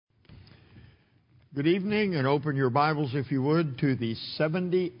Good evening, and open your Bibles, if you would, to the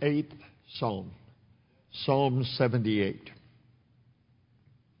 78th Psalm. Psalm 78.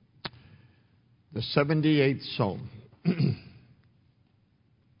 The 78th Psalm.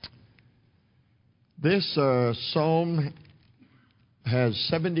 This Psalm has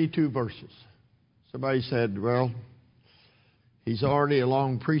 72 verses. Somebody said, well, he's already a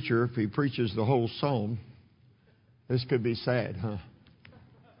long preacher. If he preaches the whole Psalm, this could be sad, huh?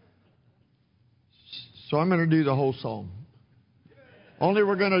 So I'm going to do the whole Psalm. Only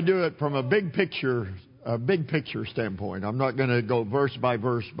we're going to do it from a big picture standpoint. I'm not going to go verse by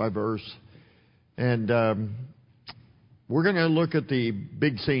verse by verse. And we're going to look at the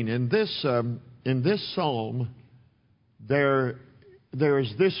big scene. In this Psalm, there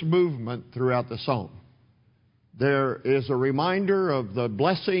is this movement throughout the Psalm. There is a reminder of the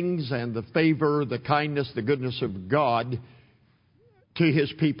blessings and the favor, the kindness, the goodness of God to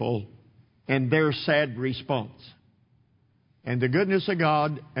His people, and their sad response. And the goodness of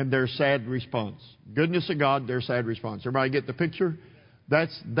God and their sad response. Goodness of God, their sad response. Everybody get the picture?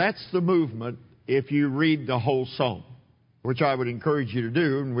 That's the movement if you read the whole Psalm, which I would encourage you to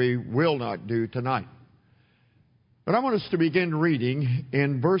do, and we will not do tonight. But I want us to begin reading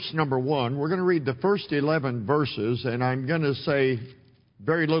in verse number 1. We're going to read the first 11 verses, and I'm going to say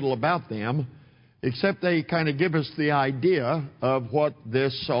very little about them, except they kind of give us the idea of what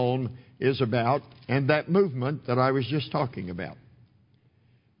this psalm is about and that movement that I was just talking about.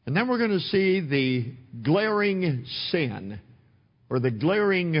 And then we're going to see the glaring sin or the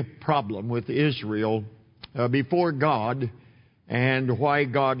glaring problem with Israel before God, and why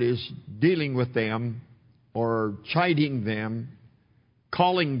God is dealing with them or chiding them,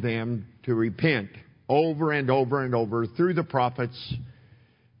 calling them to repent over and over and over through the prophets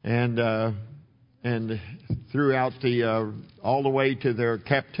and throughout all the way to their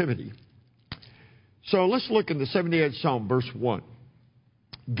captivity. So let's look in the 78th Psalm, verse 1.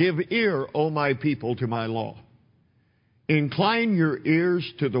 Give ear, O my people, to my law. Incline your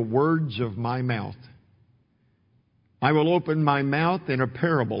ears to the words of my mouth. I will open my mouth in a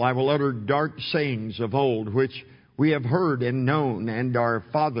parable. I will utter dark sayings of old, which we have heard and known, and our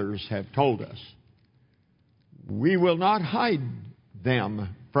fathers have told us. We will not hide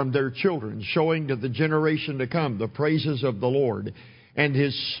them from their children, showing to the generation to come the praises of the Lord and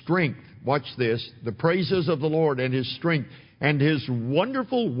His strength. Watch this. The praises of the Lord and His strength and His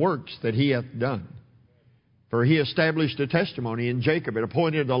wonderful works that He hath done. For He established a testimony in Jacob and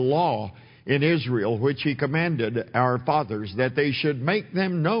appointed a law in Israel, which He commanded our fathers, that they should make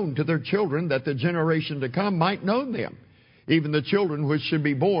them known to their children, that the generation to come might know them, even the children which should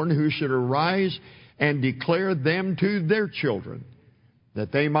be born, who should arise and declare them to their children,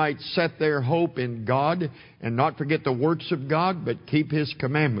 that they might set their hope in God and not forget the works of God, but keep His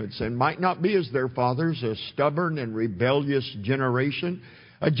commandments, and might not be as their fathers, a stubborn and rebellious generation,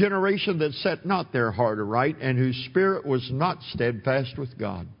 a generation that set not their heart aright, and whose spirit was not steadfast with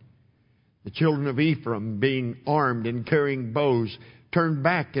God. The children of Ephraim, being armed and carrying bows, turned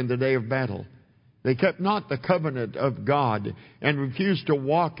back in the day of battle. They kept not the covenant of God, and refused to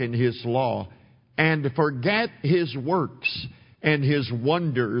walk in His law, and forgat His works and His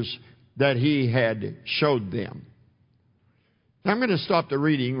wonders that He had showed them. Now, I'm going to stop the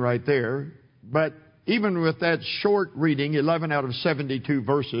reading right there, but even with that short reading, 11 out of 72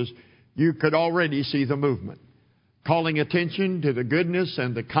 verses, you could already see the movement, calling attention to the goodness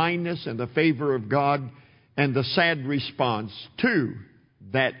and the kindness and the favor of God and the sad response to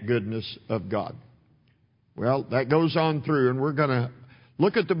that goodness of God. Well, that goes on through, and we're going to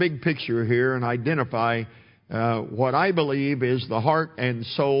look at the big picture here and identify what I believe is the heart and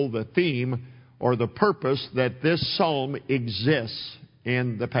soul, the theme, or the purpose that this psalm exists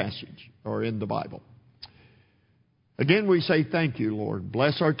in the passage or in the Bible. Again, we say thank you, Lord.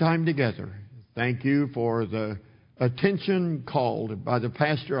 Bless our time together. Thank you for the attention called by the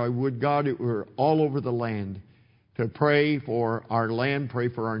pastor. I would, God, it were all over the land to pray for our land, pray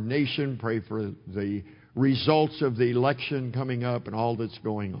for our nation, pray for the results of the election coming up and all that's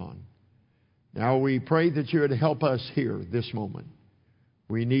going on. Now we pray that you would help us here this moment.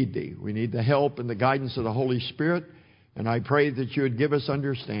 We need Thee. We need the help and the guidance of the Holy Spirit. And I pray that you would give us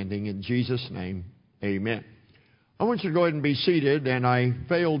understanding. In Jesus' name, amen. I want you to go ahead and be seated. And I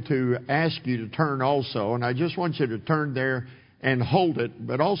failed to ask you to turn also. And I just want you to turn there and hold it.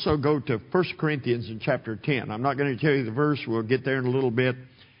 But also go to 1 Corinthians in chapter 10. I'm not going to tell you the verse. We'll get there in a little bit.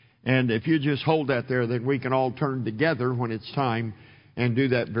 And if you just hold that there, then we can all turn together when it's time and do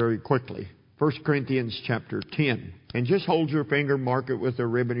that very quickly. 1 Corinthians chapter 10. And just hold your finger, mark it with the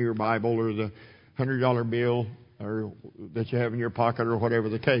ribbon of your Bible or the $100 bill or that you have in your pocket or whatever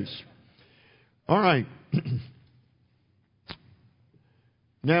the case. All right.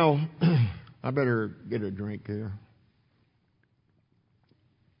 Now, I better get a drink here.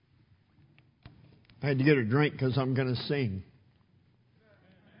 I had to get a drink because I'm going to sing.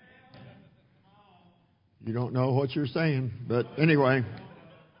 You don't know what you're saying, but anyway,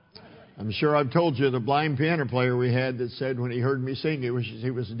 I'm sure I've told you the blind piano player we had that said when he heard me sing, he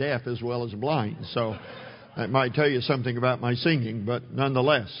was deaf as well as blind. So that might tell you something about my singing, but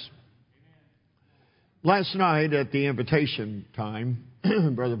nonetheless. Last night at the invitation time,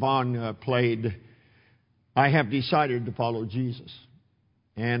 Brother Vaughn played I Have Decided to Follow Jesus.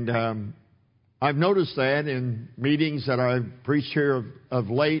 And I've noticed that in meetings that I've preached here of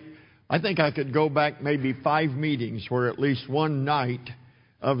late. I think I could go back maybe 5 meetings where at least one night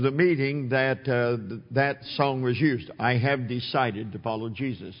of the meeting that song was used. I have decided to follow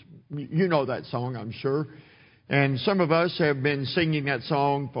Jesus. You know that song, I'm sure. And some of us have been singing that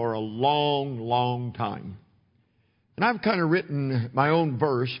song for a long, long time. And I've kind of written my own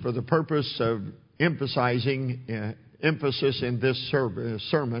verse for the purpose of emphasizing emphasis in this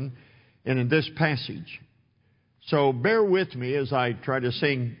sermon and in this passage. So bear with me as I try to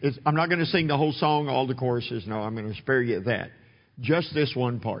sing. I'm not going to sing the whole song, all the choruses. No, I'm going to spare you that. Just this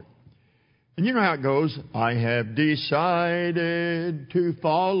one part. And you know how it goes. I have decided to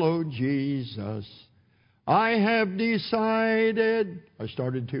follow Jesus. I have decided, I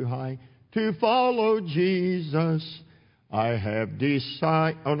started too high, to follow Jesus. I have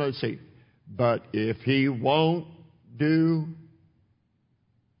decided, let's see. But if He won't do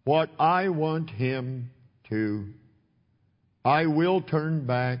what I want Him to, I will turn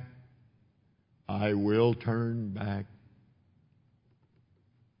back. I will turn back.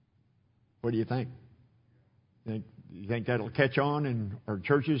 What do you think? You think that'll catch on in our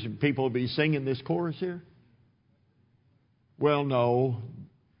churches and people will be singing this chorus here? Well, no,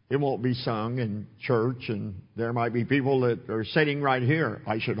 it won't be sung in church, and there might be people that are sitting right here,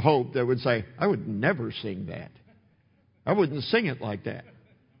 I should hope, that would say, I would never sing that. I wouldn't sing it like that.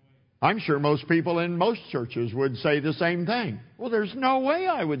 I'm sure most people in most churches would say the same thing. Well, there's no way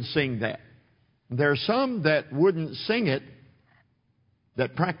I would sing that. There are some that wouldn't sing it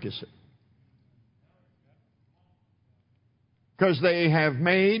that practice it. Because they have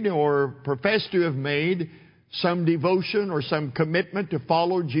made or profess to have made some devotion or some commitment to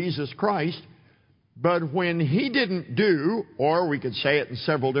follow Jesus Christ. But when He didn't do, or we could say it in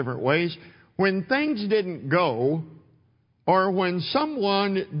several different ways, when things didn't go, or when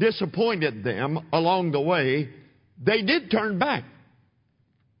someone disappointed them along the way, they did turn back.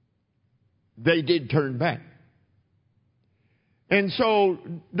 They did turn back. And so,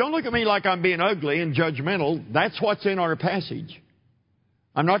 don't look at me like I'm being ugly and judgmental. That's what's in our passage.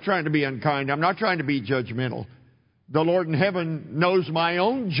 I'm not trying to be unkind. I'm not trying to be judgmental. The Lord in heaven knows my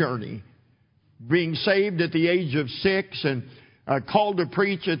own journey. Being saved at the age of 6 and called to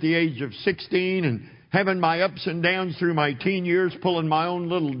preach at the age of 16 and having my ups and downs through my teen years, pulling my own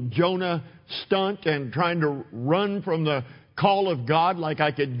little Jonah stunt and trying to run from the call of God like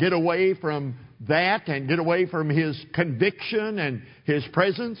I could get away from that and get away from His conviction and His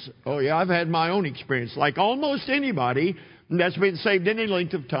presence. Oh yeah, I've had my own experience, like almost anybody that's been saved any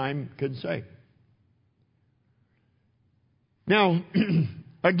length of time could say. Now,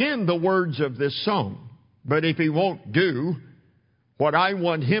 again, the words of this song, but if He won't do what I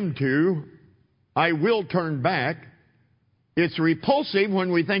want Him to, I will turn back. It's repulsive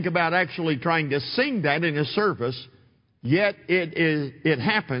when we think about actually trying to sing that in a service, yet it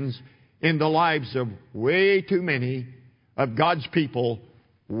happens in the lives of way too many of God's people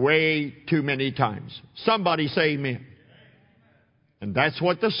way too many times. Somebody say amen. And that's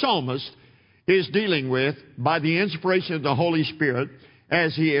what the psalmist is dealing with by the inspiration of the Holy Spirit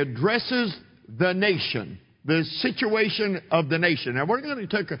as he addresses the nation, the situation of the nation. Now, we're not going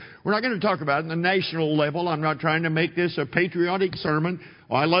to talk about it on the national level. I'm not trying to make this a patriotic sermon.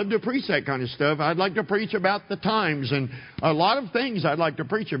 I love to preach that kind of stuff. I'd like to preach about the times and a lot of things I'd like to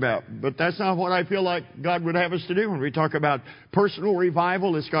preach about. But that's not what I feel like God would have us to do. When we talk about personal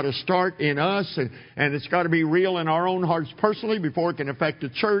revival, it's got to start in us and it's got to be real in our own hearts personally before it can affect the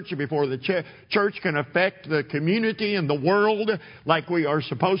church and before the church can affect the community and the world like we are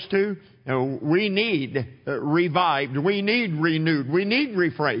supposed to. We need revived. We need renewed. We need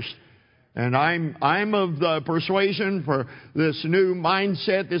refreshed. And I'm of the persuasion for this new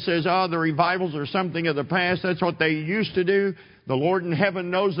mindset that says, the revivals are something of the past. That's what they used to do. The Lord in heaven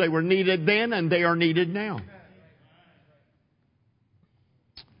knows they were needed then and they are needed now.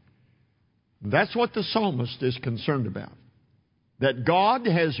 That's what the psalmist is concerned about. That God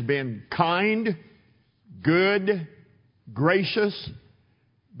has been kind, good, gracious,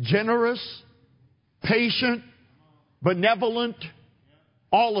 generous, patient, benevolent,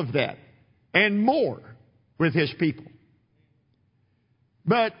 all of that, and more with His people.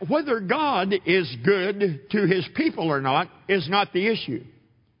 But whether God is good to His people or not is not the issue.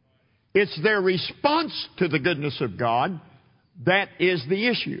 It's their response to the goodness of God that is the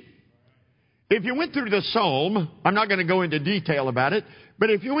issue. If you went through the Psalm, I'm not going to go into detail about it, but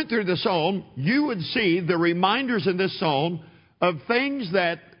if you went through the Psalm, you would see the reminders in this Psalm of things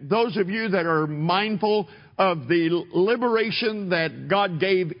that those of you that are mindful of the liberation that God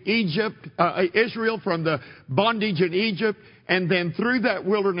gave Israel from the bondage in Egypt, and then through that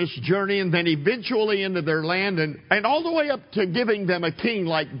wilderness journey, and then eventually into their land, and all the way up to giving them a king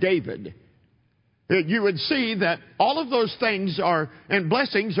like David. You would see that all of those things and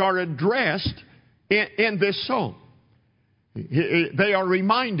blessings are addressed in this psalm. They are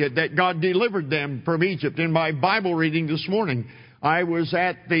reminded that God delivered them from Egypt. In my Bible reading this morning, I was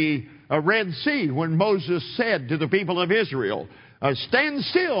at the Red Sea when Moses said to the people of Israel, stand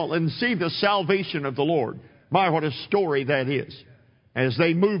still and see the salvation of the Lord. My, what a story that is, as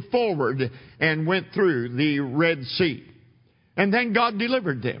they moved forward and went through the Red Sea. And then God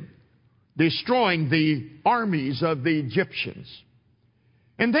delivered them, destroying the armies of the Egyptians.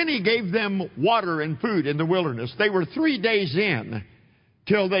 And then He gave them water and food in the wilderness. They were 3 days in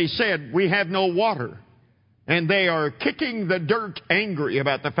till they said, we have no water. And they are kicking the dirt angry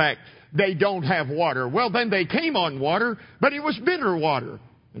about the fact they don't have water. Well, then they came on water, but it was bitter water.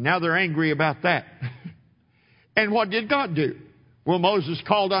 And now they're angry about that. And what did God do? Well, Moses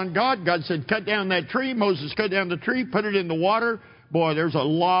called on God. God said, cut down that tree. Moses cut down the tree, put it in the water. Boy, there's a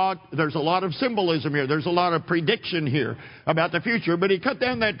lot of symbolism here. There's a lot of prediction here about the future. But He cut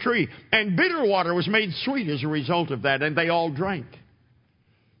down that tree, and bitter water was made sweet as a result of that, and they all drank.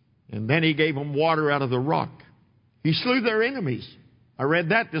 And then He gave them water out of the rock. He slew their enemies. I read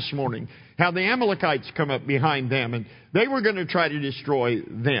that this morning, how the Amalekites come up behind them, and they were going to try to destroy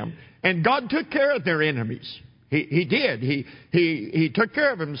them. And God took care of their enemies. He did. He took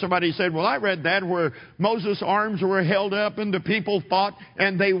care of them. Somebody said, well, I read that where Moses' arms were held up and the people fought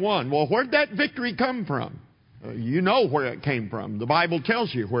and they won. Well, where'd that victory come from? You know where it came from. The Bible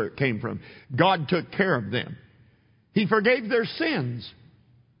tells you where it came from. God took care of them. He forgave their sins.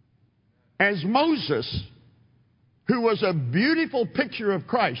 As Moses, who was a beautiful picture of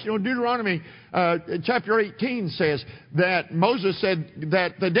Christ. You know, Deuteronomy chapter 18 says that Moses said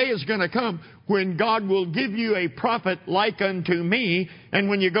that the day is going to come when God will give you a prophet like unto me. And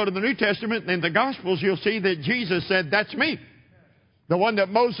when you go to the New Testament and the Gospels, you'll see that Jesus said, that's me. The one of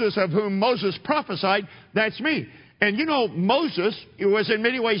whom Moses prophesied, that's me. And you know, Moses was in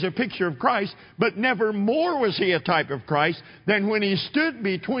many ways a picture of Christ, but never more was he a type of Christ than when he stood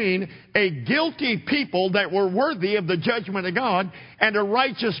between a guilty people that were worthy of the judgment of God and a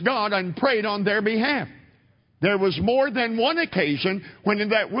righteous God and prayed on their behalf. There was more than one occasion when in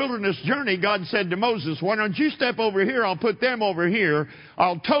that wilderness journey God said to Moses, why don't you step over here, I'll put them over here,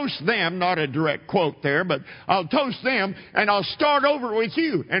 I'll toast them, not a direct quote there, but I'll toast them and I'll start over with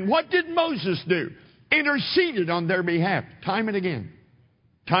you. And what did Moses do? Interceded on their behalf, time and again.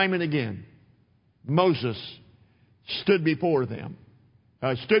 Time and again. Moses stood before them,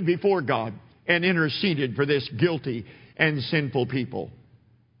 stood before God and interceded for this guilty and sinful people.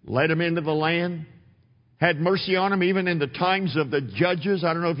 Led them into the land. Had mercy on them even in the times of the judges.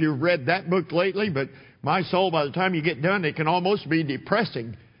 I don't know if you've read that book lately, but my soul, by the time you get done, it can almost be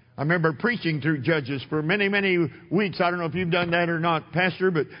depressing. I remember preaching through Judges for many, many weeks. I don't know if you've done that or not, Pastor,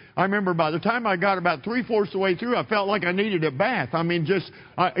 but I remember by the time I got about 3/4 of the way through, I felt like I needed a bath. I mean,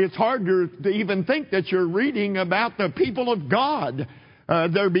 it's hard to even think that you're reading about the people of God.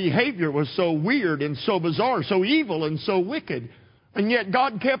 Their behavior was so weird and so bizarre, so evil and so wicked. And yet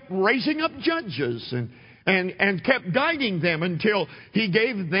God kept raising up judges and kept guiding them until He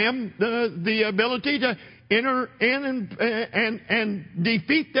gave them the ability to enter in and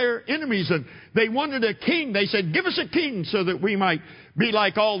defeat their enemies. And they wanted a king. They said, give us a king so that we might be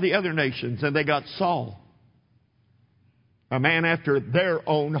like all the other nations. And they got Saul, a man after their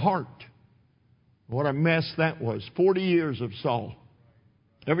own heart. What a mess that was. 40 years of Saul.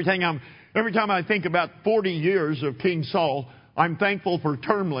 Every time I think about 40 years of King Saul, I'm thankful for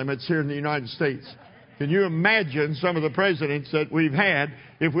term limits here in the United States. Can you imagine some of the presidents that we've had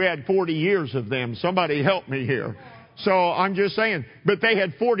if we had 40 years of them? Somebody help me here. So I'm just saying, but they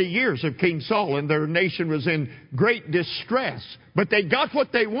had 40 years of King Saul and their nation was in great distress. But they got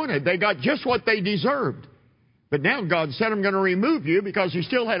what they wanted. They got just what they deserved. But now God said, I'm going to remove you because He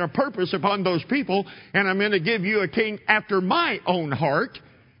still had a purpose upon those people, and I'm going to give you a king after my own heart.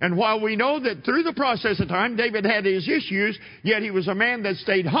 And while we know that through the process of time, David had his issues, yet he was a man that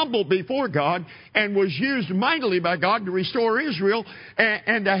stayed humble before God and was used mightily by God to restore Israel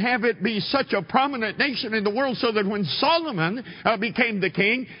and to have it be such a prominent nation in the world, so that when Solomon became the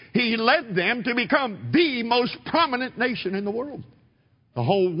king, he led them to become the most prominent nation in the world. The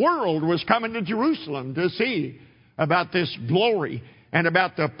whole world was coming to Jerusalem to see about this glory and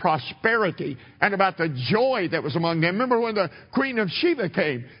about the prosperity and about the joy that was among them. Remember when the Queen of Sheba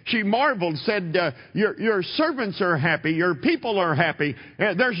came, she marveled, said, your servants are happy, your people are happy,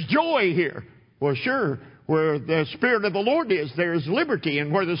 there's joy here. Well, sure, where the Spirit of the Lord is, there's liberty, and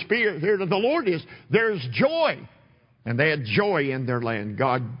where the Spirit of the Lord is, there's joy. And they had joy in their land.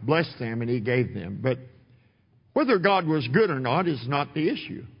 God blessed them and He gave them. But whether God was good or not is not the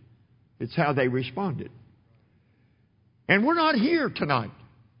issue. It's how they responded. And we're not here tonight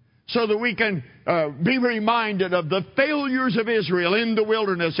so that we can be reminded of the failures of Israel in the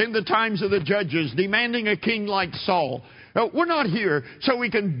wilderness, in the times of the judges, demanding a king like Saul. We're not here so we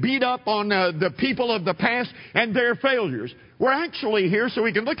can beat up on the people of the past and their failures. We're actually here so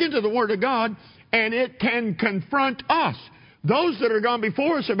we can look into the Word of God and it can confront us. Those that are gone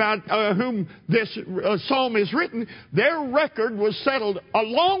before us, about whom this psalm is written, their record was settled a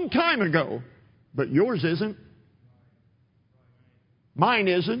long time ago. But yours isn't. Mine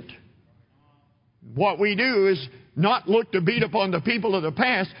isn't. What we do is not look to beat upon the people of the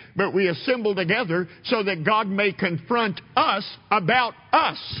past, but we assemble together so that God may confront us about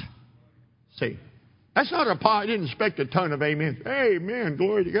us. See, that's not I didn't expect a ton of amen. Amen,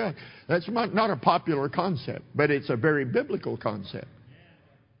 glory to God. That's not a popular concept, but it's a very biblical concept.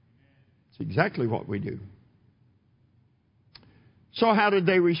 It's exactly what we do. So how did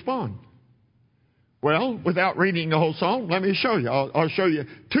they respond? Well, without reading the whole psalm, let me show you. I'll show you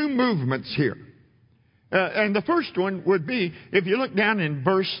two movements here. And the first one would be, if you look down in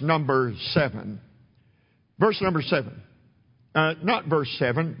verse number 7. Verse number 7. Not verse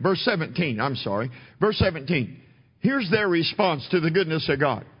 7, verse 17, I'm sorry. Verse 17. Here's their response to the goodness of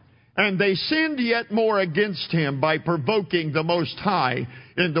God. And they sinned yet more against Him by provoking the Most High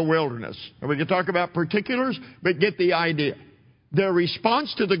in the wilderness. And we can talk about particulars, but get the idea. Their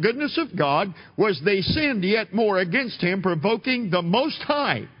response to the goodness of God was they sinned yet more against Him, provoking the Most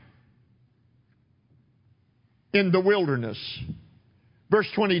High in the wilderness. Verse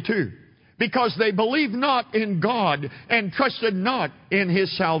 22. Because they believed not in God and trusted not in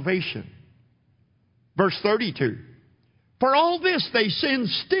His salvation. Verse 32. For all this they sinned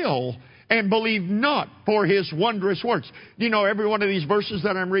still and believed not for His wondrous works. You know, every one of these verses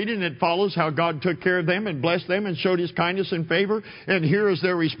that I'm reading, it follows how God took care of them and blessed them and showed His kindness and favor. And here is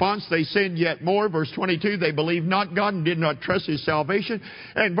their response. They sinned yet more. Verse 22, they believed not God and did not trust His salvation.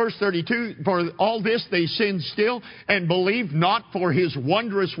 And verse 32, for all this they sinned still and believed not for His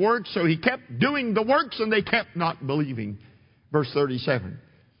wondrous works. So He kept doing the works and they kept not believing. Verse 37,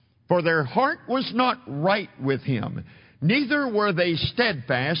 for their heart was not right with Him, neither were they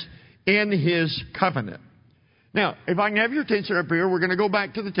steadfast in His covenant. Now, if I can have your attention up here, we're going to go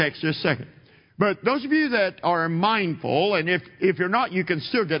back to the text just a second. But those of you that are mindful, and if you're not, you can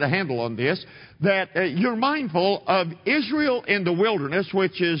still get a handle on this, that you're mindful of Israel in the wilderness,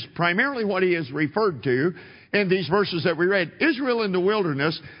 which is primarily what he is referred to in these verses that we read. Israel in the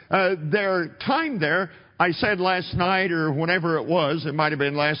wilderness, their time there, I said last night or whenever it was, it might have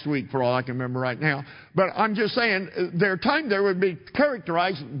been last week for all I can remember right now, but I'm just saying their time there would be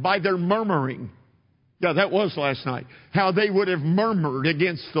characterized by their murmuring. Yeah, that was last night. How they would have murmured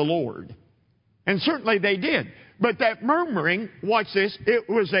against the Lord. And certainly they did. But that murmuring, watch this, it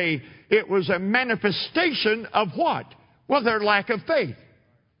was a manifestation of what? Well, their lack of faith.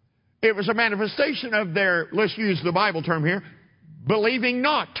 It was a manifestation of their, let's use the Bible term here, believing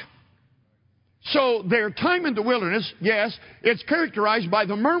not. So their time in the wilderness, yes, it's characterized by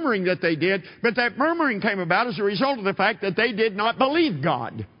the murmuring that they did, but that murmuring came about as a result of the fact that they did not believe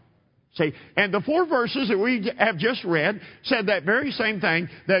God. See, and the 4 verses that we have just read said that very same thing,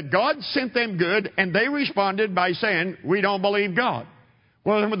 that God sent them good, and they responded by saying, we don't believe God.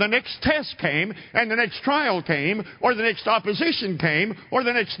 Well, when the next test came, and the next trial came, or the next opposition came, or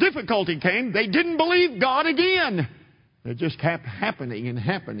the next difficulty came, they didn't believe God again. It just kept happening and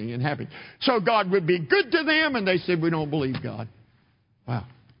happening and happening. So God would be good to them, and they said, we don't believe God. Wow.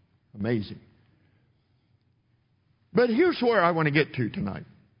 Amazing. But here's where I want to get to tonight.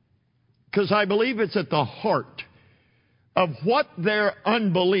 Because I believe it's at the heart of what their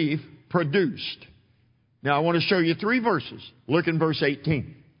unbelief produced. Now, I want to show you 3 verses. Look in verse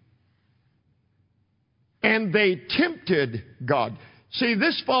 18. And they tempted God. See,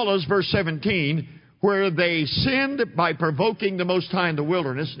 this follows verse 17, where they sinned by provoking the Most High in the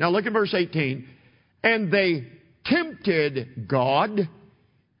wilderness. Now look at verse 18. And they tempted God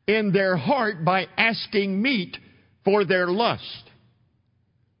in their heart by asking meat for their lust.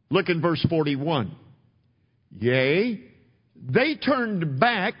 Look at verse 41. Yea, they turned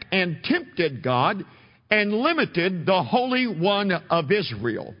back and tempted God and limited the Holy One of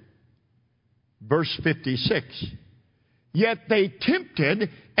Israel. Verse 56. Yet they tempted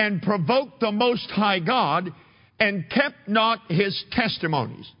and provoked the Most High God and kept not His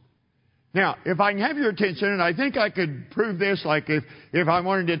testimonies. Now, if I can have your attention, and I think I could prove this, like if I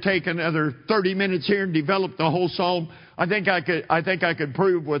wanted to take another 30 minutes here and develop the whole psalm, I think I could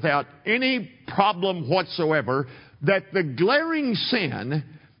prove without any problem whatsoever that the glaring sin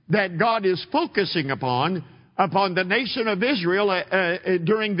that God is focusing upon the nation of Israel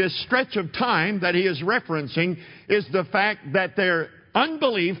during this stretch of time that He is referencing is the fact that their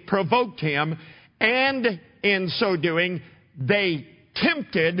unbelief provoked Him, and in so doing, they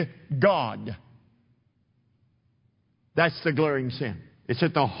tempted God. That's the glaring sin. It's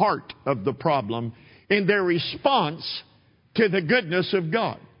at the heart of the problem in their response to the goodness of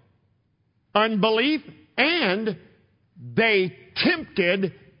God. Unbelief, and they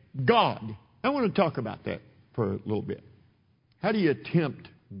tempted God. I want to talk about that for a little bit. How do you tempt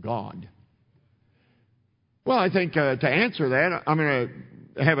God? Well, I think to answer that, I'm going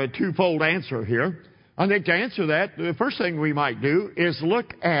to have a twofold answer here. I think to answer that, the first thing we might do is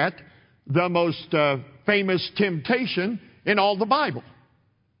look at the most famous temptation in all the Bible.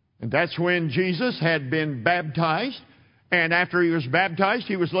 And that's when Jesus had been baptized. And after He was baptized,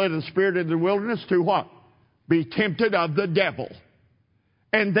 He was led of the Spirit into the wilderness to what? Be tempted of the devil.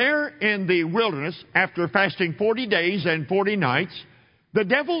 And there in the wilderness, after fasting 40 days and 40 nights, the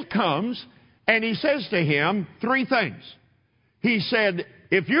devil comes and he says to Him three things. He said,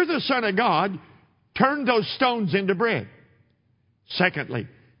 if you're the Son of God, turn those stones into bread. Secondly,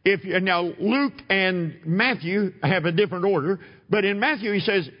 now Luke and Matthew have a different order, but in Matthew he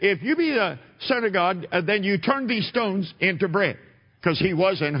says, if you be the Son of God, then you turn these stones into bread, because he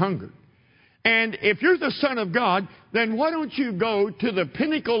was an hungered. And if you're the Son of God, then why don't you go to the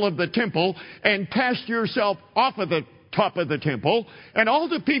pinnacle of the temple and cast yourself off of the top of the temple, and all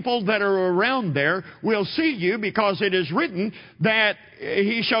the people that are around there will see you, because it is written that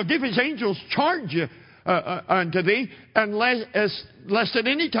He shall give His angels charge unto thee, lest at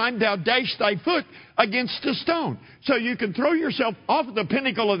any time thou dash thy foot against a stone. So you can throw yourself off the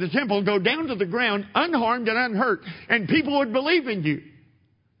pinnacle of the temple, go down to the ground unharmed and unhurt, and people would believe in you.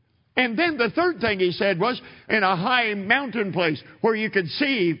 And then the third thing He said was, in a high mountain place where you could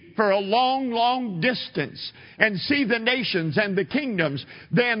see for a long, long distance and see the nations and the kingdoms,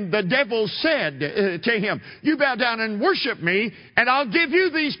 then the devil said to Him, you bow down and worship me, and I'll give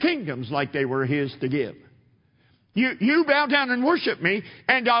you these kingdoms, like they were His to give. You bow down and worship me,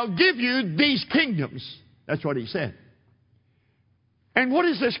 and I'll give you these kingdoms. That's what He said. And what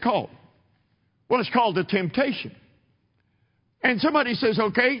is this called? Well, it's called a temptation. And somebody says,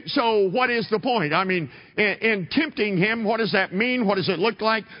 okay, so what is the point? I mean, in tempting Him, what does that mean? What does it look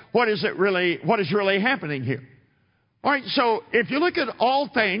like? What is really happening here? All right, so if you look at all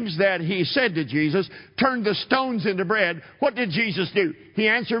things that He said to Jesus, turn the stones into bread, what did Jesus do? He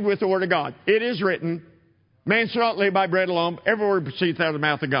answered with the Word of God. It is written, man shall not live by bread alone, every word proceeds out of the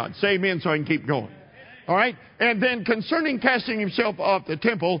mouth of God. Say amen so I can keep going. All right, and then concerning casting Himself off the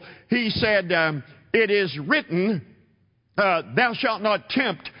temple, He said, it is written, thou shalt not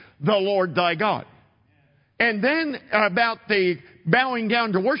tempt the Lord thy God. And then about the bowing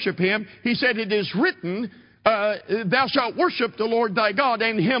down to worship Him, He said, it is written, thou shalt worship the Lord thy God,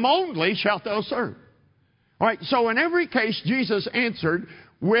 and Him only shalt thou serve. All right, so in every case, Jesus answered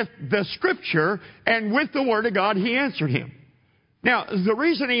with the Scripture and with the Word of God. He answered him. Now, the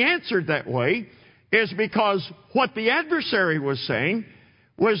reason He answered that way is because what the adversary was saying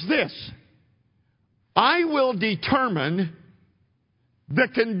was this: I will determine the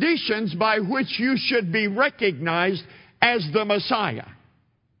conditions by which you should be recognized as the Messiah.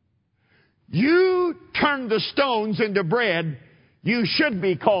 You turn the stones into bread, you should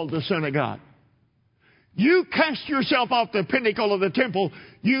be called the Son of God. You cast yourself off the pinnacle of the temple,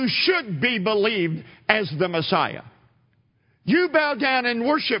 you should be believed as the Messiah. You bow down and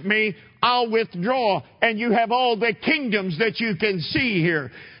worship me, I'll withdraw, and you have all the kingdoms that you can see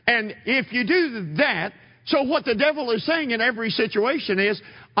here. And if you do that, so what the devil is saying in every situation is,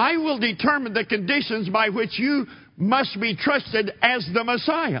 I will determine the conditions by which you must be trusted as the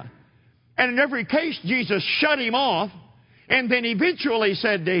Messiah. And in every case, Jesus shut him off, and then eventually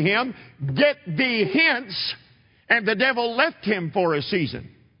said to him, get thee hence, and the devil left him for a season.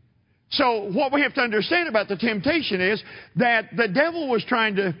 So what we have to understand about the temptation is that the devil was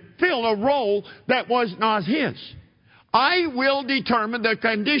trying to fill a role that was not his. I will determine the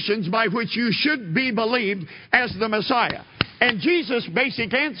conditions by which you should be believed as the Messiah. And Jesus'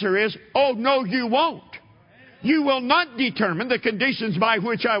 basic answer is, oh, no, you won't. You will not determine the conditions by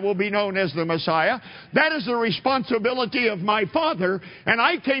which I will be known as the Messiah. That is the responsibility of my Father. And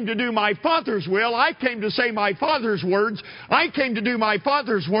I came to do my Father's will. I came to say my Father's words. I came to do my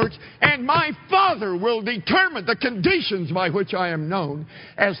Father's words. And my Father will determine the conditions by which I am known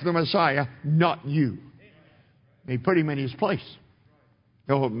as the Messiah, not you. He put him in his place.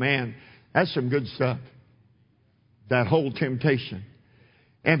 Oh, man, that's some good stuff. That whole temptation.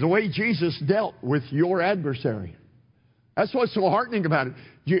 And the way Jesus dealt with your adversary. That's what's so heartening about it.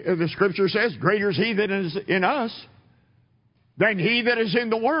 The Scripture says, greater is He that is in us than he that is in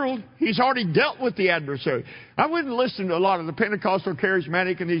the world. He's already dealt with the adversary. I wouldn't listen to a lot of the Pentecostal,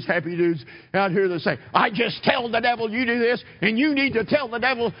 charismatic, and these happy dudes out here that say, I just tell the devil you do this, and you need to tell the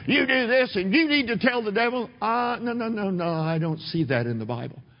devil you do this, and you need to tell the devil. No, I don't see that in the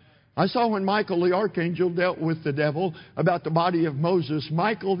Bible. I saw when Michael the archangel dealt with the devil about the body of Moses.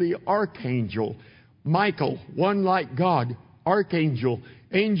 Michael the archangel, Michael, one like God, archangel,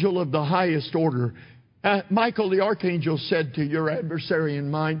 angel of the highest order. Michael the archangel said to your adversary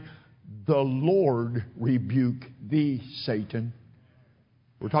and mine, the Lord rebuke thee, Satan.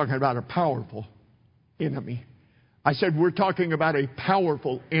 We're talking about a powerful enemy. I said we're talking about a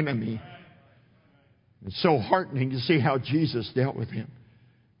powerful enemy. It's so heartening to see how Jesus dealt with him.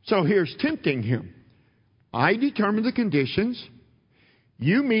 So here's tempting him. I determine the conditions.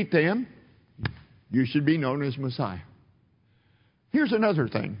 You meet them. You should be known as Messiah. Here's another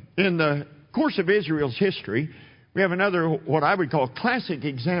thing. In the course of Israel's history, we have another, what I would call, classic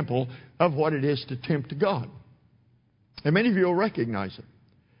example of what it is to tempt God. And many of you will recognize it.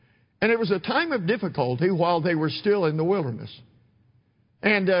 And it was a time of difficulty while they were still in the wilderness.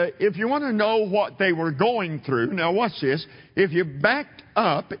 And if you want to know what they were going through, now watch this. If you backed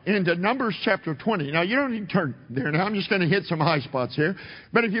up into Numbers chapter 20, now you don't need to turn there now, I'm just going to hit some high spots here.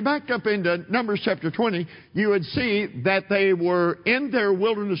 But if you backed up into Numbers chapter 20, you would see that they were in their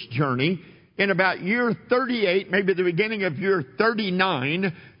wilderness journey in about year 38, maybe the beginning of year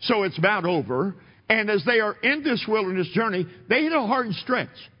 39, so it's about over. And as they are in this wilderness journey, they hit a hard stretch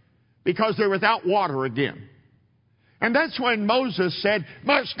because they're without water again. And that's when Moses said,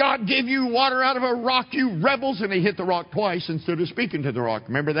 must God give you water out of a rock, you rebels? And he hit the rock twice instead of speaking to the rock.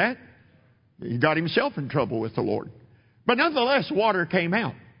 Remember that? He got himself in trouble with the Lord. But nonetheless, water came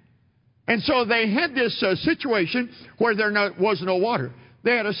out. And so they had this situation where there was no water.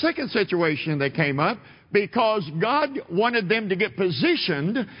 They had a second situation that came up because God wanted them to get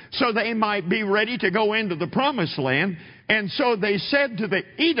positioned so they might be ready to go into the promised land. And so they said to the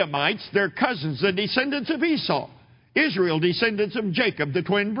Edomites, their cousins, the descendants of Esau, Israel, descendants of Jacob, the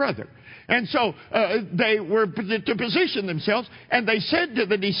twin brother. And so they were to position themselves, and they said to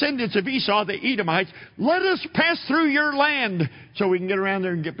the descendants of Esau, the Edomites, let us pass through your land so we can get around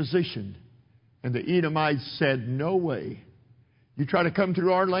there and get positioned. And the Edomites said, no way. You try to come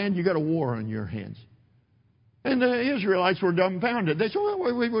through our land, you got a war on your hands. And the Israelites were dumbfounded. They said,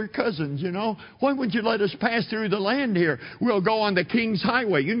 well, we were cousins, you know. Why would you let us pass through the land here? We'll go on the King's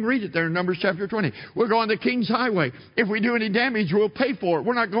Highway. You can read it there in Numbers chapter 20. We'll go on the King's Highway. If we do any damage, we'll pay for it.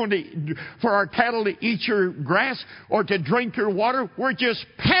 We're not going for our cattle to eat your grass or to drink your water. We're just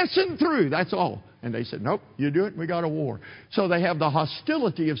passing through. That's all. And they said, nope, you do it, we got a war. So they have the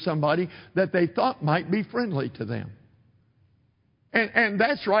hostility of somebody that they thought might be friendly to them. And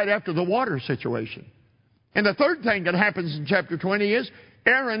that's right after the water situation. And the third thing that happens in chapter 20 is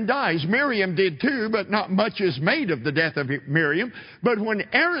Aaron dies. Miriam did too, but not much is made of the death of Miriam. But when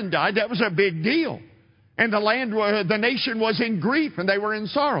Aaron died, that was a big deal. And the nation was in grief and they were in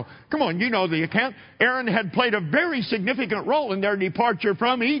sorrow. Come on, you know the account. Aaron had played a very significant role in their departure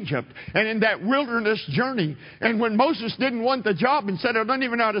from Egypt and in that wilderness journey. And when Moses didn't want the job and said, I don't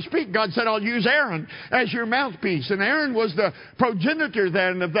even know how to speak, God said, I'll use Aaron as your mouthpiece. And Aaron was the progenitor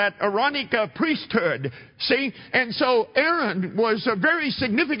then of that Aaronic priesthood. See? And so Aaron was a very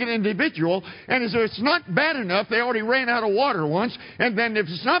significant individual. And as it's not bad enough, they already ran out of water once. And then if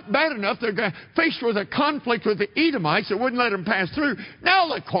it's not bad enough, they're faced with a conflict with the Edomites that wouldn't let them pass through. Now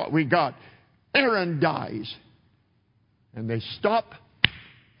look what we got. Aaron dies. And they stop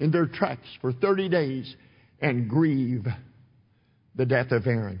in their tracks for 30 days and grieve the death of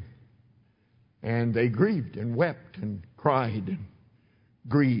Aaron. And they grieved and wept and cried and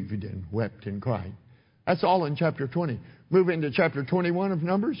grieved and wept and cried. That's all in chapter 20. Move into chapter 21 of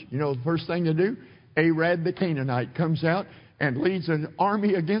Numbers. You know the first thing to do? Arad the Canaanite comes out and leads an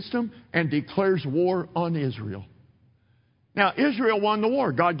army against them and declares war on Israel. Now, Israel won the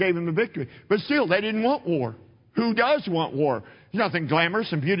war. God gave them the victory. But still, they didn't want war. Who does want war? There's nothing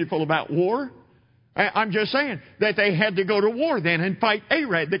glamorous and beautiful about war. I'm just saying that they had to go to war then and fight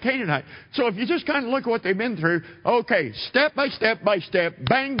Arad, the Canaanite. So if you just kind of look at what they've been through, okay, step by step by step,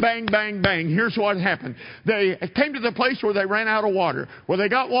 bang, bang, bang, bang, here's what happened. They came to the place where they ran out of water. Well, they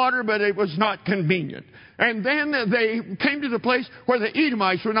got water, but it was not convenient. And then they came to the place where the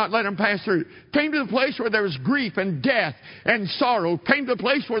Edomites would not let them pass through. Came to the place where there was grief and death and sorrow. Came to the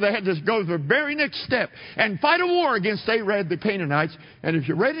place where they had to go the very next step and fight a war against Arad, the Canaanites. And if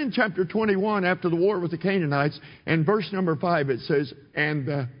you read in chapter 21, after the war with the Canaanites, and verse number 5, it says, and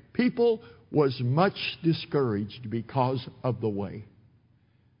the people was much discouraged because of the way.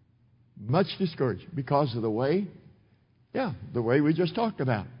 Much discouraged because of the way? Yeah, the way we just talked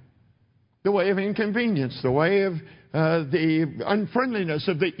about. The way of inconvenience, the way of the unfriendliness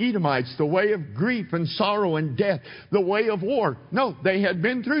of the Edomites, the way of grief and sorrow and death, the way of war. No, they had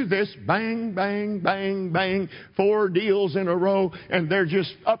been through this. Bang, bang, bang, bang, 4 deals in a row, and they're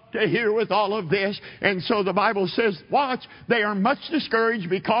just up to here with all of this. And so the Bible says, watch, they are much discouraged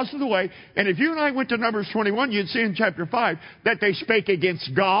because of the way. And if you and I went to Numbers 21, you'd see in chapter 5 that they spake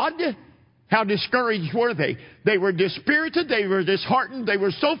against God. How discouraged were they? They were dispirited. They were disheartened. They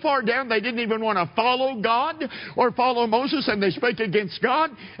were so far down they didn't even want to follow God or follow Moses. And they spake against God.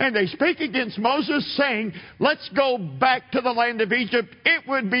 And they spake against Moses saying, let's go back to the land of Egypt. It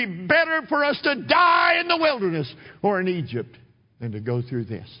would be better for us to die in the wilderness or in Egypt than to go through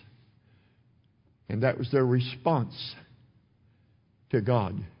this. And that was their response to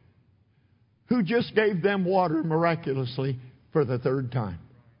God, who just gave them water miraculously for the 3rd time.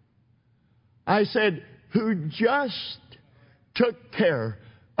 I said, who just took care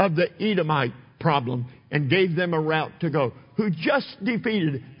of the Edomite problem and gave them a route to go. Who just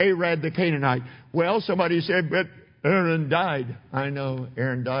defeated Arad the Canaanite. Well, somebody said, but Aaron died. I know,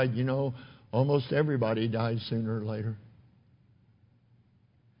 Aaron died. You know, almost everybody dies sooner or later.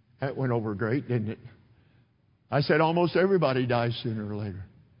 That went over great, didn't it? I said, almost everybody dies sooner or later.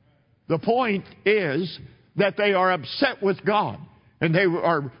 The point is that they are upset with God. And they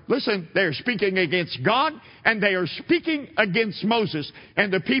are, listen, they are speaking against God and they are speaking against Moses.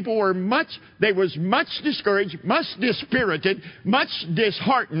 And the people were much discouraged, much dispirited, much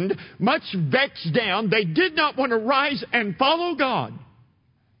disheartened, much vexed down. They did not want to rise and follow God.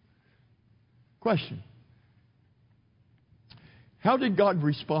 Question. How did God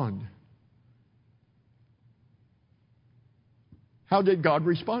respond? How did God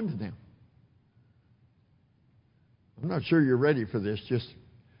respond to them? I'm not sure you're ready for this, just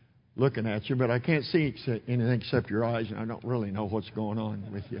looking at you, but I can't see anything except your eyes, and I don't really know what's going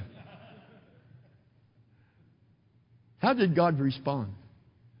on with you. How did God respond?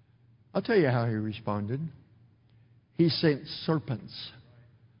 I'll tell you how He responded. He sent serpents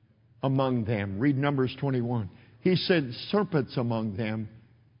among them. Read Numbers 21. He sent serpents among them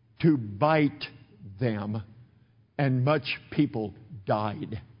to bite them, and much people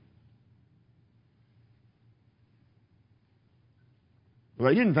died.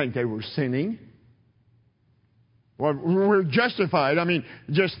 They didn't think they were sinning. Well, we're justified. I mean,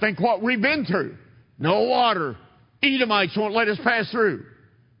 just think what we've been through. No water. Edomites won't let us pass through.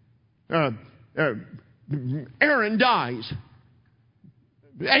 Aaron dies.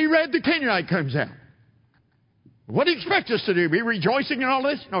 Arad the Canaanite comes out. What do you expect us to do? Be rejoicing in all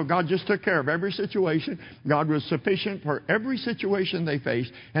this? No, God just took care of every situation. God was sufficient for every situation they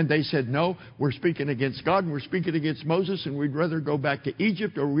faced. And they said, no, we're speaking against God and we're speaking against Moses, and we'd rather go back to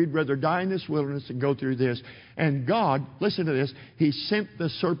Egypt, or we'd rather die in this wilderness and go through this. And God, listen to this, He sent the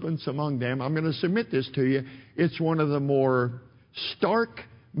serpents among them. I'm going to submit this to you. It's one of the more stark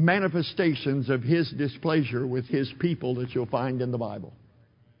manifestations of His displeasure with His people that you'll find in the Bible.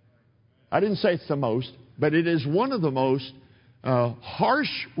 I didn't say it's the most, but it is one of the most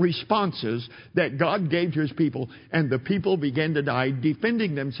harsh responses that God gave to His people. And the people began to die,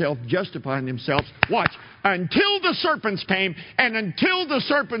 defending themselves, justifying themselves. Watch. Until the serpents came, and until the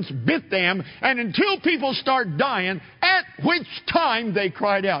serpents bit them, and until people start dying, at which time they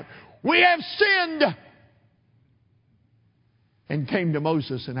cried out, we have sinned! And came to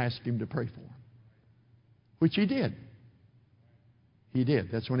Moses and asked him to pray for them. Which he did. He did.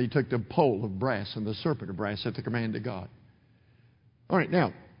 That's when he took the pole of brass and the serpent of brass at the command of God. All right,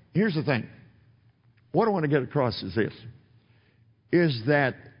 now, here's the thing. What I want to get across is this. Is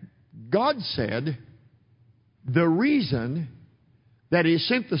that God said the reason that He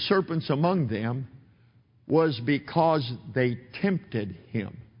sent the serpents among them was because they tempted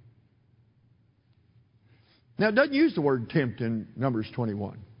Him. Now, it doesn't use the word tempt in Numbers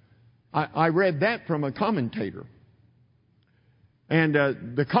 21. I read that from a commentator. And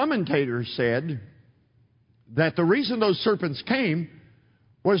the commentator said that the reason those serpents came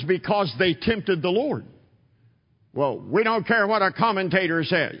was because they tempted the Lord. Well, we don't care what a commentator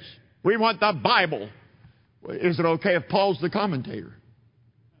says. We want the Bible. Is it okay if Paul's the commentator?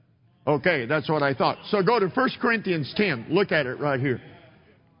 Okay, that's what I thought. So go to 1 Corinthians 10. Look at it right here.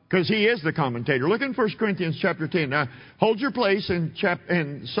 Because he is the commentator. Look in 1 Corinthians chapter 10. Now, hold your place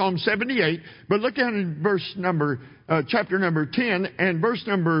in Psalm 78, but look down in chapter number 10 and verse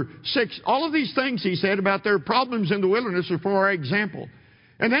number 6. All of these things he said about their problems in the wilderness are for our example.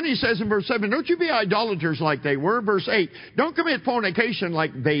 And then he says in verse 7, don't you be idolaters like they were. Verse 8, don't commit fornication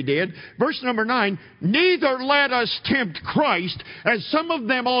like they did. Verse number 9, neither let us tempt Christ, as some of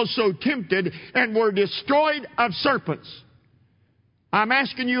them also tempted and were destroyed of serpents. I'm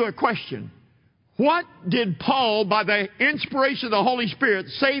asking you a question. What did Paul, by the inspiration of the Holy Spirit,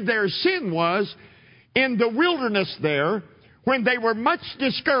 say their sin was in the wilderness there, when they were much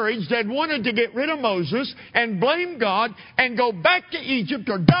discouraged and wanted to get rid of Moses and blame God and go back to Egypt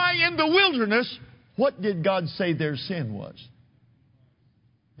or die in the wilderness? What did God say their sin was?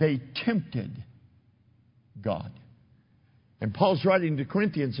 They tempted God. And Paul's writing to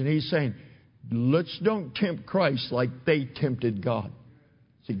Corinthians and he's saying, let's don't tempt Christ like they tempted God.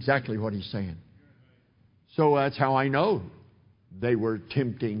 That's exactly what he's saying. So that's how I know they were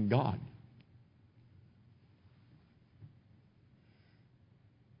tempting God.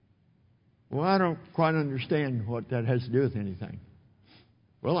 Well, I don't quite understand what that has to do with anything.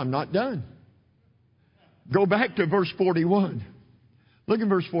 Well, I'm not done. Go back to verse 41. Look at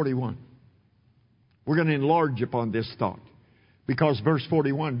verse 41. We're going to enlarge upon this thought because verse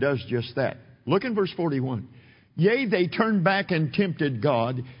 41 does just that. Look in verse 41. Yea, they turned back and tempted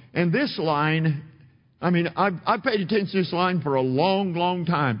God. And this line, I've paid attention to this line for a long, long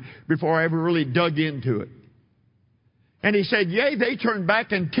time before I ever really dug into it. And he said, yea, they turned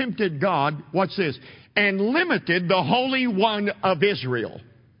back and tempted God, what's this? And limited the Holy One of Israel.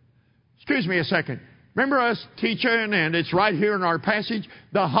 Excuse me a second. Remember us teaching, and it's right here in our passage,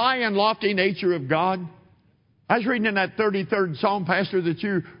 the high and lofty nature of God? I was reading in that 33rd Psalm, Pastor, that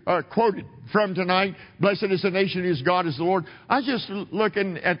you quoted from tonight. Blessed is the nation whose God is the Lord. I was just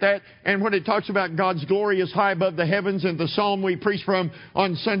looking at that, and when it talks about God's glory is high above the heavens, and the Psalm we preach from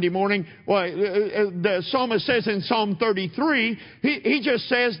on Sunday morning, well, the psalmist says in Psalm 33, he just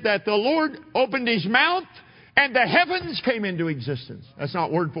says that the Lord opened His mouth, and the heavens came into existence. That's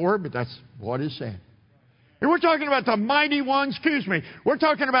not word for word, but that's what is said. And we're talking about the mighty one, we're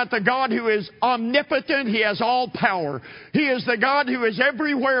talking about the God who is omnipotent. He has all power. He is the God who is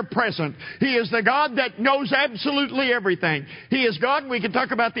everywhere present. He is the God that knows absolutely everything. He is God, and we can talk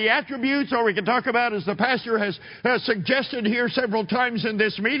about the attributes, or we can talk about, as the pastor has suggested here several times in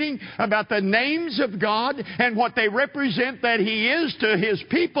this meeting, about the names of God and what they represent that He is to His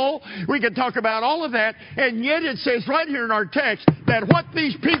people. We can talk about all of that, and yet it says right here in our text that what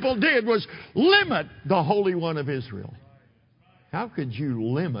these people did was limit the Holy One of Israel. How could you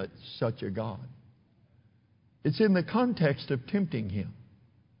limit such a God? It's in the context of tempting Him.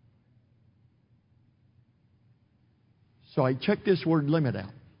 So I checked this word limit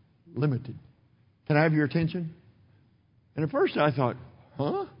out. Limited. Can I have your attention? And at first I thought,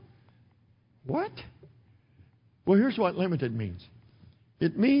 what? Well, here's what limited means.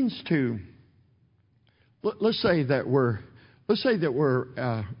 It means to, let's say that we're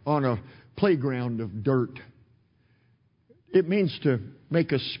on a playground of dirt. It means to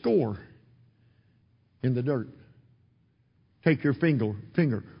make a score in the dirt. Take your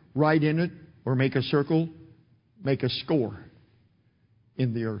finger, write in it, or make a circle, make a score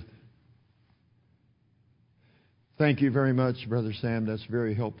in the earth. Thank you very much, Brother Sam. That's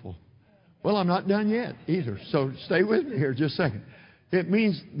very helpful. Well, I'm not done yet either, so stay with me here just a second. It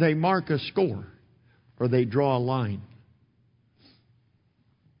means they mark a score, or they draw a line.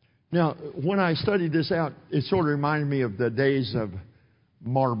 Now, when I studied this out, it sort of reminded me of the days of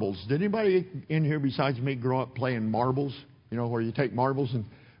marbles. Did anybody in here besides me grow up playing marbles? You know, where you take marbles and,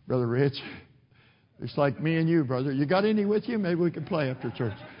 Brother Rich, it's like me and you, brother. You got any with you? Maybe we could play after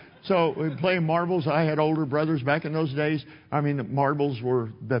church. So we play marbles. I had older brothers back in those days. Marbles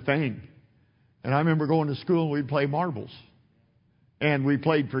were the thing. And I remember going to school and we'd play marbles. And we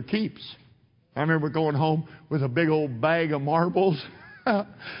played for keeps. I remember going home with a big old bag of marbles.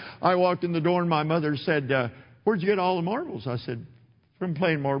 I walked in the door and my mother said, where'd you get all the marbles? I said, from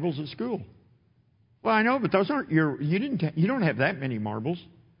playing marbles at school. Well, I know, but those aren't you don't have that many marbles.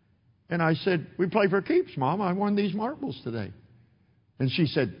 And I said, we play for keeps, Mom. I won these marbles today. And she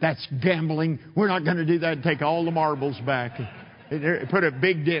said, that's gambling. We're not going to do that and take all the marbles back. It put a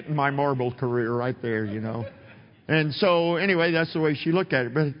big dent in my marble career right there, you know. And so, anyway, that's the way she looked at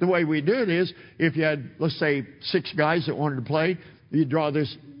it. But the way we do it is, if you had, let's say, 6 guys that wanted to play, you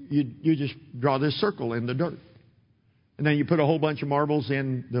just draw this circle in the dirt. And then you put a whole bunch of marbles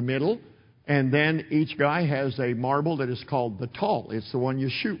in the middle. And then each guy has a marble that is called the tall. It's the one you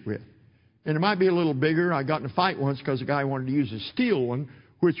shoot with. And it might be a little bigger. I got in a fight once because a guy wanted to use a steel one,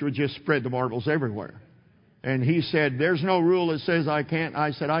 which would just spread the marbles everywhere. And he said, there's no rule that says I can't.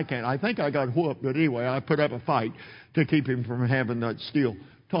 I said, I can't. I think I got whooped, but anyway, I put up a fight to keep him from having that steel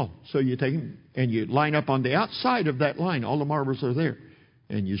tall. So you take him and you line up on the outside of that line. All the marbles are there.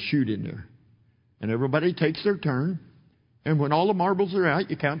 And you shoot in there. And everybody takes their turn. And when all the marbles are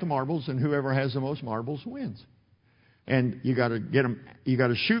out, you count the marbles, and whoever has the most marbles wins. And you got to get them. You got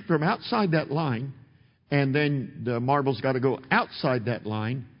to shoot from outside that line, and then the marbles got to go outside that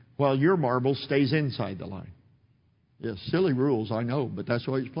line while your marble stays inside the line. Yeah, silly rules, I know, but that's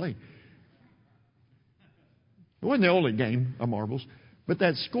the way it's played. It wasn't the only game of marbles, but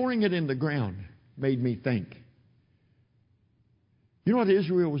that scoring it in the ground made me think. You know what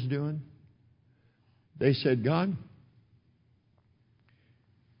Israel was doing? They said, God,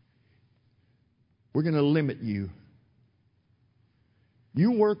 we're going to limit you.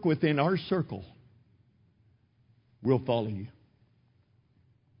 You work within our circle, we'll follow you.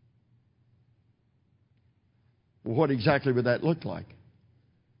 Well, what exactly would that look like?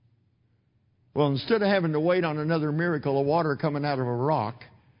 Well, instead of having to wait on another miracle of water coming out of a rock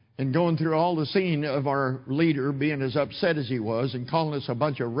and going through all the scene of our leader being as upset as he was and calling us a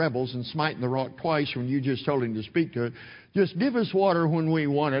bunch of rebels and smiting the rock twice when you just told him to speak to it, just give us water when we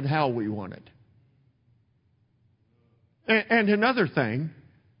want it, how we want it. And another thing,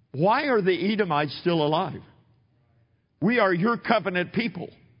 why are the Edomites still alive? We are your covenant people.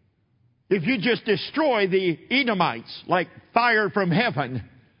 If you just destroy the Edomites like fire from heaven,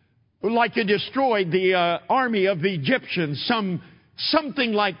 like you destroyed the army of the Egyptians,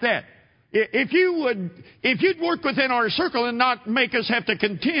 something like that. If you'd work within our circle and not make us have to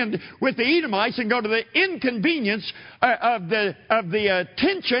contend with the Edomites and go to the inconvenience of the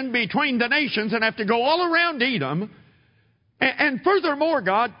tension between the nations and have to go all around Edom. And furthermore,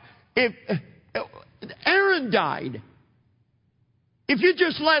 God, if Aaron died, if you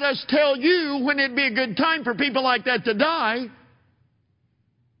just let us tell you when it'd be a good time for people like that to die,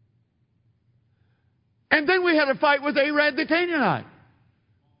 and then we had a fight with Arad the Canaanite.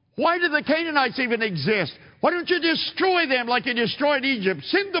 Why do the Canaanites even exist? Why don't you destroy them like you destroyed Egypt?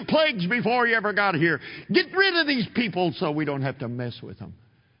 Send the plagues before you ever got here. Get rid of these people so we don't have to mess with them.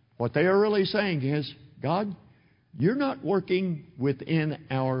 What they are really saying is, God, you're not working within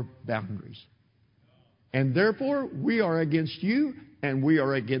our boundaries. And therefore, we are against you and we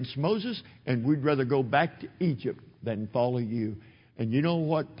are against Moses, and we'd rather go back to Egypt than follow you. And you know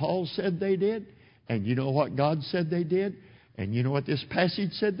what Paul said they did? And you know what God said they did? And you know what this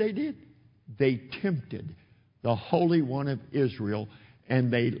passage said they did? They tempted the Holy One of Israel,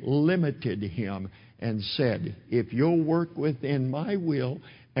 and they limited him and said, if you'll work within my will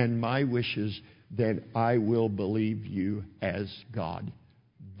and my wishes, then I will believe you as God.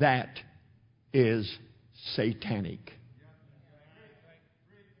 That is satanic.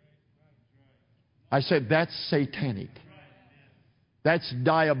 I said that's satanic. That's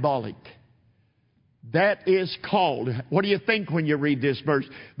diabolic. That is called, what do you think when you read this verse?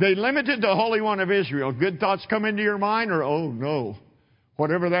 They limited the Holy One of Israel. Good thoughts come into your mind, or oh no,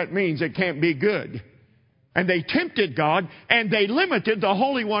 whatever that means, it can't be good. And they tempted God, and they limited the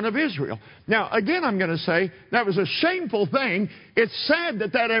Holy One of Israel. Now, again, I'm going to say, that was a shameful thing. It's sad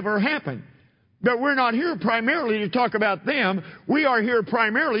that that ever happened. But we're not here primarily to talk about them. We are here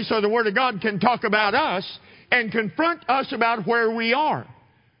primarily so the Word of God can talk about us and confront us about where we are.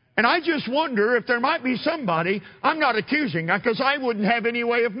 And I just wonder if there might be somebody, I'm not accusing, because I wouldn't have any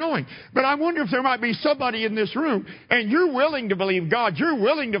way of knowing, but I wonder if there might be somebody in this room, and you're willing to believe God, you're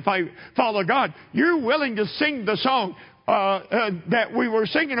willing to follow God, you're willing to sing the song that we were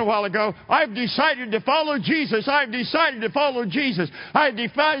singing a while ago. I've decided to follow Jesus. I've decided to follow Jesus. I've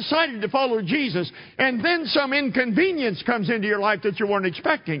decided to follow Jesus. And then some inconvenience comes into your life that you weren't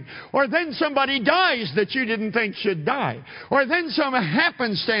expecting. Or then somebody dies that you didn't think should die. Or then some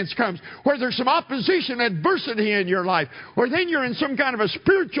happenstance comes where there's some opposition, adversity in your life. Or then you're in some kind of a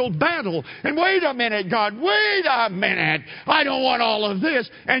spiritual battle. And wait a minute, God, wait a minute. I don't want all of this.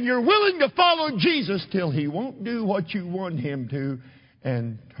 And you're willing to follow Jesus till He won't do what you want Him to,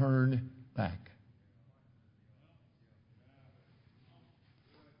 and turn back.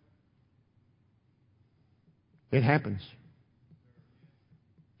 It happens.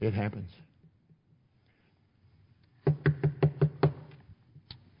 It happens.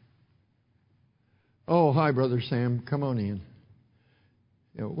 Oh, hi, Brother Sam. Come on in.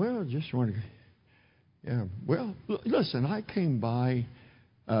 Yeah, well, just wanted to... Yeah, well, listen, I came by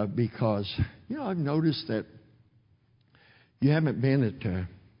because, I've noticed that you haven't been at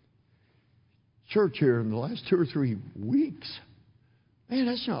church here in the last 2 or 3 weeks. Man,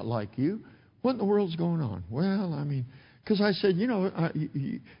 that's not like you. What in the world's going on? Well, because I said,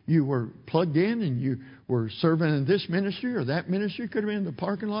 you were plugged in and you were serving in this ministry or that ministry. Could have been in the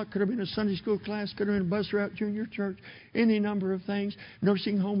parking lot. Could have been a Sunday school class. Could have been a bus route junior church. Any number of things.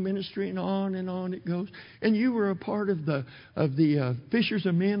 Nursing home ministry and on it goes. And you were a part of the Fishers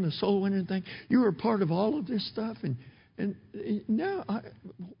of Men, the soul winning thing. You were a part of all of this stuff. And now,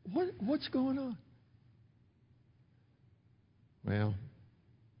 what's going on? Well,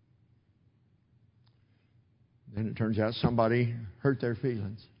 then it turns out somebody hurt their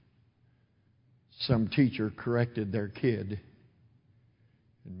feelings. Some teacher corrected their kid.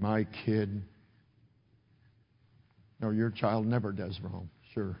 And my kid... No, your child never does wrong.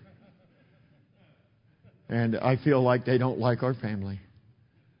 Sure. And I feel like they don't like our family.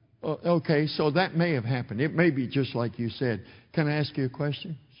 Okay, so that may have happened. It may be just like you said. Can I ask you a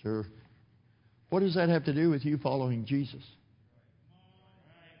question? Sure. What does that have to do with you following Jesus?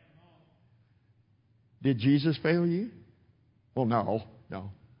 Did Jesus fail you? Well, no.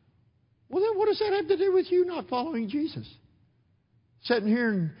 Well, then what does that have to do with you not following Jesus? Sitting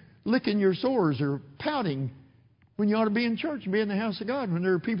here and licking your sores or pouting when you ought to be in church and be in the house of God, when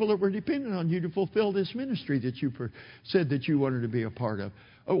there are people that were dependent on you to fulfill this ministry that you said that you wanted to be a part of.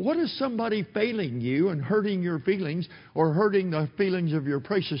 What is somebody failing you and hurting your feelings or hurting the feelings of your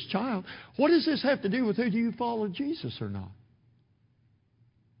precious child? What does this have to do with whether you follow Jesus or not?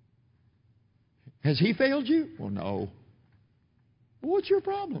 Has he failed you? Well, no. Well, what's your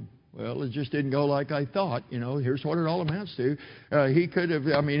problem? Well, it just didn't go like I thought. Here's what it all amounts to. He could have,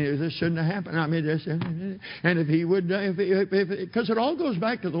 this shouldn't have happened. And if he would, because it all goes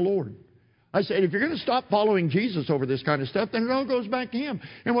back to the Lord. I said, if you're going to stop following Jesus over this kind of stuff, then it all goes back to Him.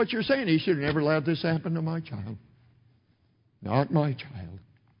 And what you're saying, He should have never allowed this to happen to my child. Not my child.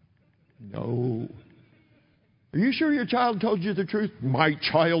 No. Are you sure your child told you the truth? My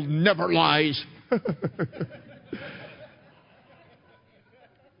child never lies.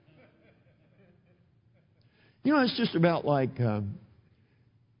 It's just about like my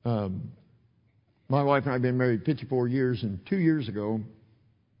wife and I have been married 54 years, and 2 years ago,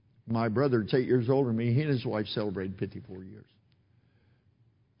 my brother, that's 8 years older than me, he and his wife celebrated 54 years.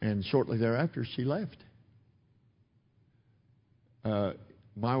 And shortly thereafter, she left.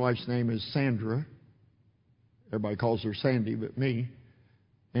 My wife's name is Sandra. Everybody calls her Sandy but me.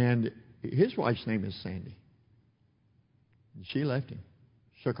 And his wife's name is Sandy. And she left him.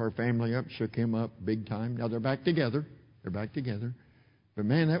 Shook our family up, shook him up big time. Now they're back together. But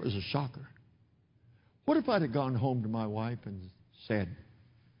man, that was a shocker. What if I'd have gone home to my wife and said,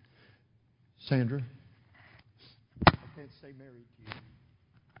 Sandra, I can't stay married to you.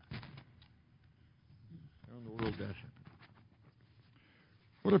 How in the world that happened?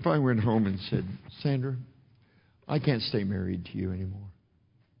 What if I went home and said, Sandra, I can't stay married to you anymore?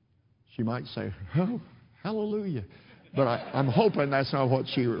 She might say, oh, hallelujah. But I'm hoping that's not what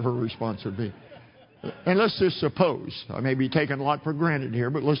her response would be. And let's just suppose, I may be taking a lot for granted here,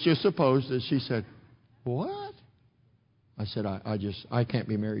 but let's just suppose that she said, what? I said, I can't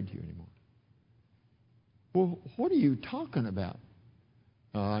be married to you anymore. Well, what are you talking about?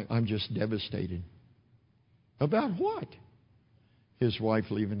 I'm just devastated. About what? His wife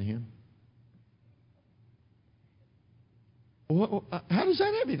leaving him. Well, how does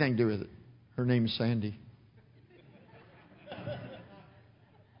that have anything to do with it? Her name's Sandy.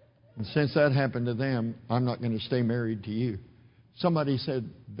 And since that happened to them, I'm not going to stay married to you. Somebody said,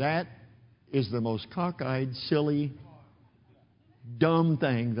 that is the most cockeyed, silly, dumb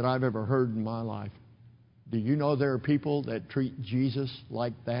thing that I've ever heard in my life. Do you know there are people that treat Jesus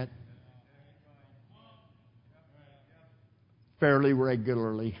like that? Fairly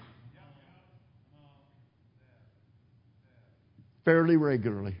regularly. Fairly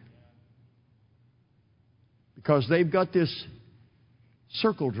regularly. Because they've got this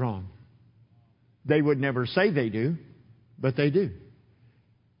circle drawn. They would never say they do, but they do.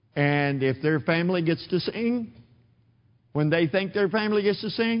 And if their family gets to sing, when they think their family gets to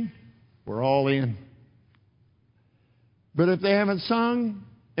sing, we're all in. But if they haven't sung,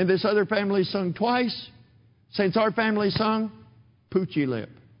 and this other family sung twice, since our family sung, poochy lip.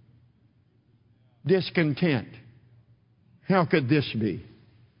 Discontent. How could this be?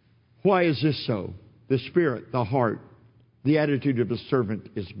 Why is this so? The spirit, the heart, The attitude of a servant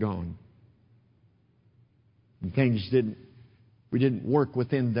is gone. And we didn't work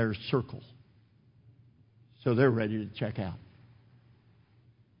within their circle. So they're ready to check out.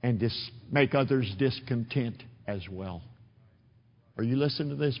 And make others discontent as well. Are you listening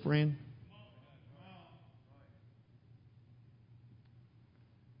to this, friend?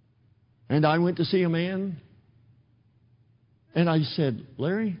 And I went to see a man, and I said,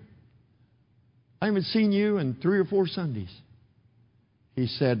 Larry, I haven't seen you in 3 or 4 Sundays. He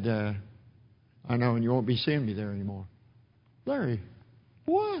said, I know, and you won't be seeing me there anymore. Larry,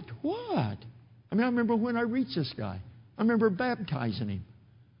 what? I mean, I remember when I reached this guy. I remember baptizing him.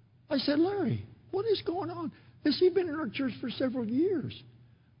 I said, Larry, what is going on? He'd been in our church for several years.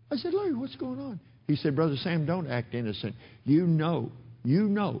 I said, Larry, what's going on? He said, Brother Sam, don't act innocent. You know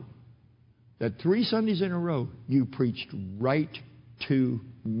that 3 Sundays in a row you preached right to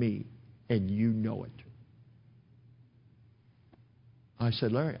me, and you know it. I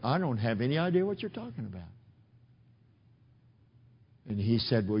said, Larry, I don't have any idea what you're talking about. And he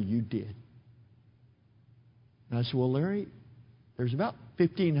said, well, you did. And I said, well, Larry, there's about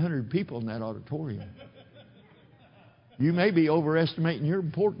 1,500 people in that auditorium. You may be overestimating your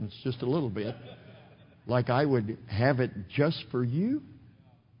importance just a little bit, like I would have it just for you.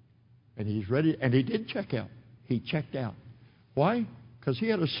 And he's ready, and he did check out. He checked out. Why? Because he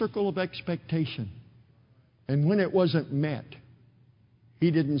had a circle of expectation. And when it wasn't met,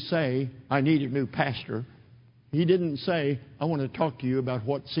 he didn't say, I need a new pastor. He didn't say, I want to talk to you about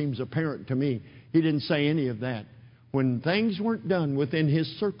what seems apparent to me. He didn't say any of that. When things weren't done within his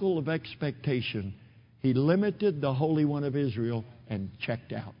circle of expectation, he limited the Holy One of Israel and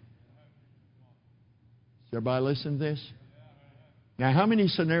checked out. Does everybody listen to this? Now, how many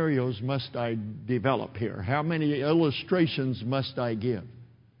scenarios must I develop here? How many illustrations must I give?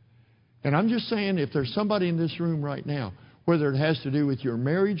 And I'm just saying, if there's somebody in this room right now, whether it has to do with your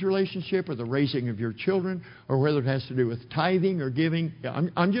marriage relationship or the raising of your children, or whether it has to do with tithing or giving,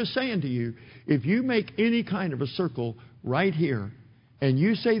 I'm just saying to you, if you make any kind of a circle right here, and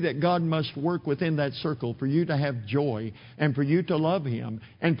you say that God must work within that circle for you to have joy, and for you to love Him,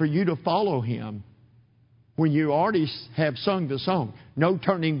 and for you to follow Him, when you already have sung the song, no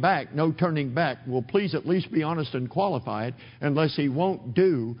turning back, no turning back. Well, please at least be honest and qualify it, unless He won't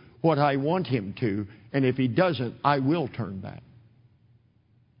do what I want Him to. And if He doesn't, I will turn back.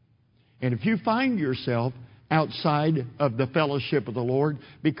 And if you find yourself outside of the fellowship of the Lord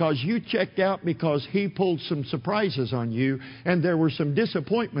because you checked out because He pulled some surprises on you, and there were some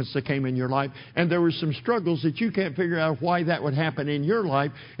disappointments that came in your life, and there were some struggles that you can't figure out why that would happen in your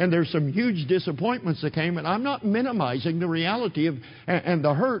life, and there's some huge disappointments that came, and I'm not minimizing the reality of and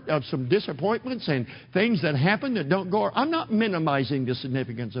the hurt of some disappointments and things that happen that don't go. I'm not minimizing the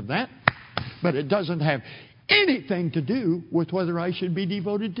significance of that, but it doesn't have anything to do with whether I should be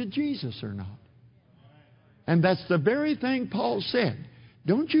devoted to Jesus or not. And that's the very thing Paul said.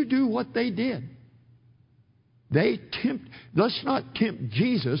 Don't you do what they did. Let's not tempt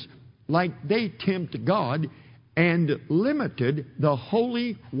Jesus like they tempt God and limited the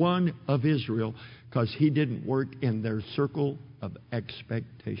Holy One of Israel because He didn't work in their circle of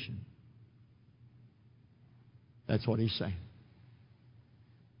expectation. That's what he's saying.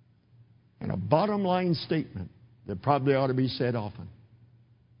 And a bottom line statement that probably ought to be said often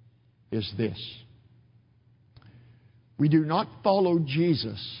is this. We do not follow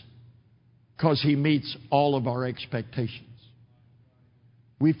Jesus because He meets all of our expectations.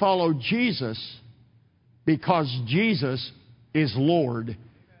 We follow Jesus because Jesus is Lord,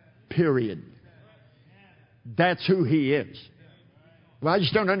 period. That's who He is. Well, I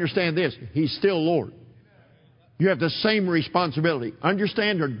just don't understand this. He's still Lord. You have the same responsibility.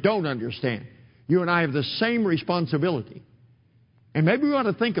 Understand or don't understand. You and I have the same responsibility. And maybe we ought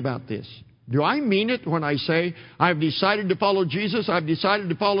to think about this. Do I mean it when I say, I've decided to follow Jesus, I've decided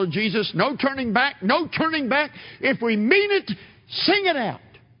to follow Jesus, no turning back, no turning back? If we mean it, sing it out.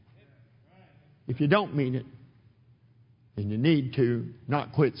 If you don't mean it, then you need to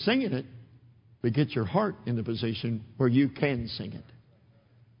not quit singing it, but get your heart in the position where you can sing it.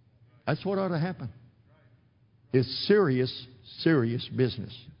 That's what ought to happen. It's serious, serious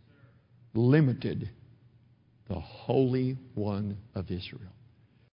business. Limited the Holy One of Israel.